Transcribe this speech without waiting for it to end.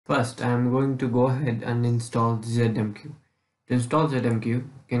First, I'm going to go ahead and install ZeroMQ. To install ZeroMQ, you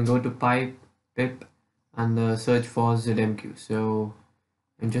can go to pip and search for ZeroMQ. So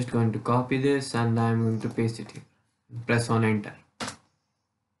I'm just going to copy this and I'm going to paste it here. Press on enter.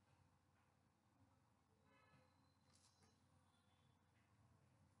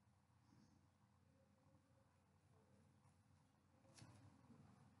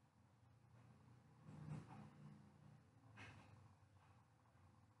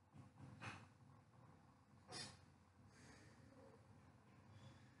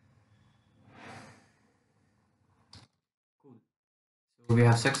 Cool. So we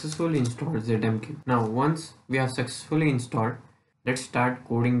have successfully installed ZeroMQ. Now once we have successfully installed, let's start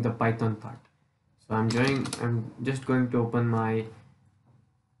coding the Python part. So I'm just going to open my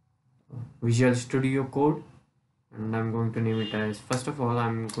Visual Studio Code and I'm going to name it as, first of all,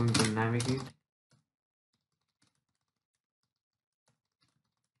 I'm going to navigate.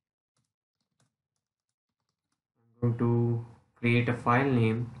 I'm going to create a file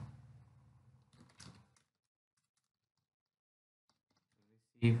name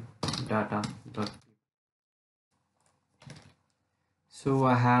receive data. So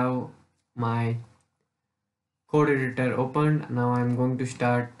I have my code editor opened. Now I'm going to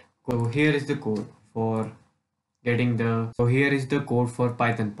start. So here is the code for getting the, so here is the code for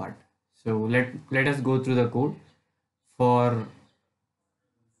Python part. So let us go through the code. For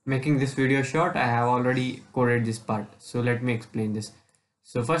making this video short, I have already coded this part. So let me explain this.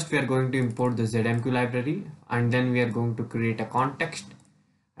 So first we are going to import the ZeroMQ library and then we are going to create a context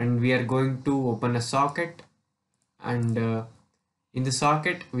and we are going to open a socket and in the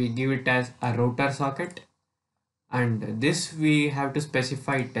socket we give it as a router socket and this we have to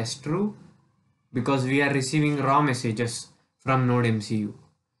specify it as true because we are receiving raw messages from NodeMCU.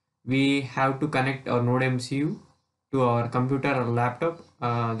 We have to connect our NodeMCU to our computer or laptop,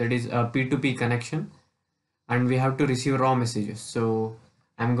 that is a P2P connection, and we have to receive raw messages. So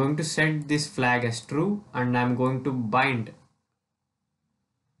I'm going to set this flag as true and I'm going to bind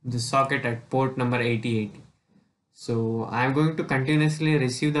the socket at port number 8080. So I'm going to continuously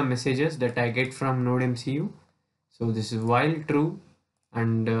receive the messages that I get from NodeMCU. So this is while true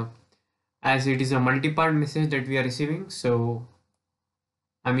and as it is a multi-part message that we are receiving, so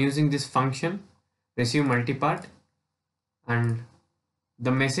I'm using this function receive multi-part and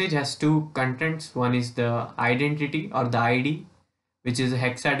the message has two contents. One is the identity or the ID, which is a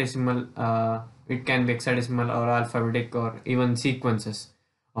hexadecimal. It can be hexadecimal or alphabetic or even sequences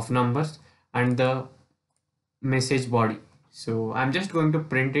of numbers, and the message body. So I'm just going to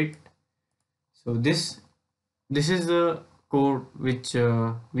print it. So this is the code which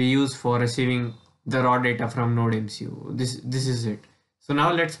we use for receiving the raw data from NodeMCU. This is it. So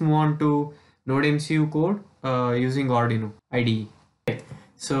now let's move on to NodeMCU code using Arduino IDE. Okay.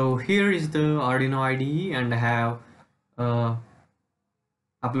 So here is the Arduino IDE and I have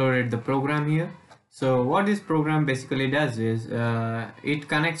uploaded the program here. So what this program basically does is it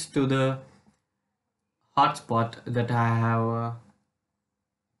connects to the hotspot that I have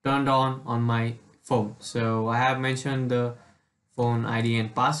turned on my phone. So I have mentioned the phone ID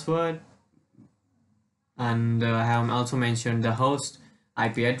and password and I have also mentioned the host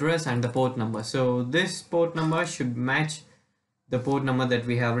IP address and the port number. So this port number should match the port number that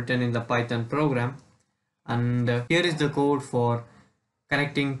we have written in the Python program and here is the code for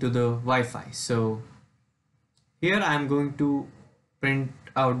connecting to the Wi-Fi. So here I am going to print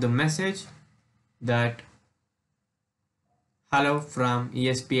out the message that hello from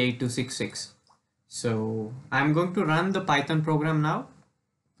ESP8266. So I'm going to run the Python program now.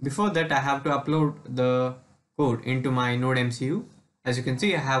 Before that I have to upload the code into my NodeMCU. As you can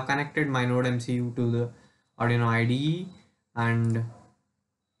see, I have connected my NodeMCU to the Arduino IDE and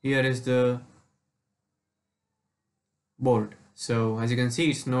here is the board. So as you can see,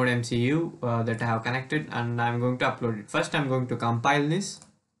 it's NodeMCU that I have connected and I'm going to upload it. First I'm going to compile this.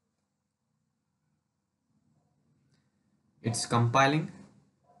 It's compiling.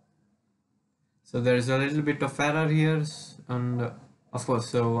 So there is a little bit of error here and of course,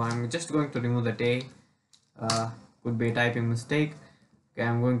 so I'm just going to remove that A. Could be a typing mistake. Okay,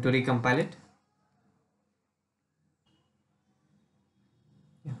 I'm going to recompile it.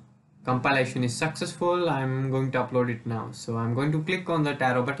 Yeah. Compilation is successful. I'm going to upload it now. So I'm going to click on that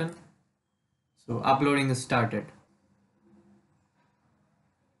arrow button. So uploading is started.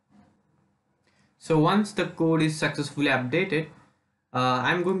 So once the code is successfully updated,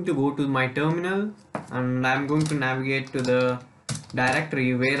 I'm going to go to my terminal and I'm going to navigate to the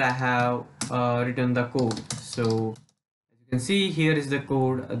directory where I have written the code. So as you can see, here is the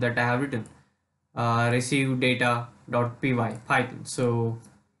code that I have written, receive data.py Python. So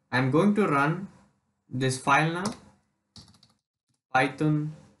I'm going to run this file now.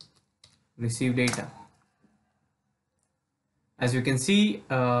 Python receive data. As you can see,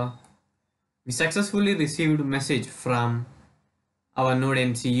 we successfully received message from our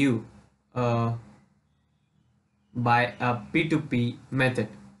NodeMCU by a P2P method.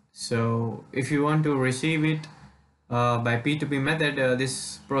 So if you want to receive it by P2P method,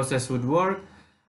 this process would work.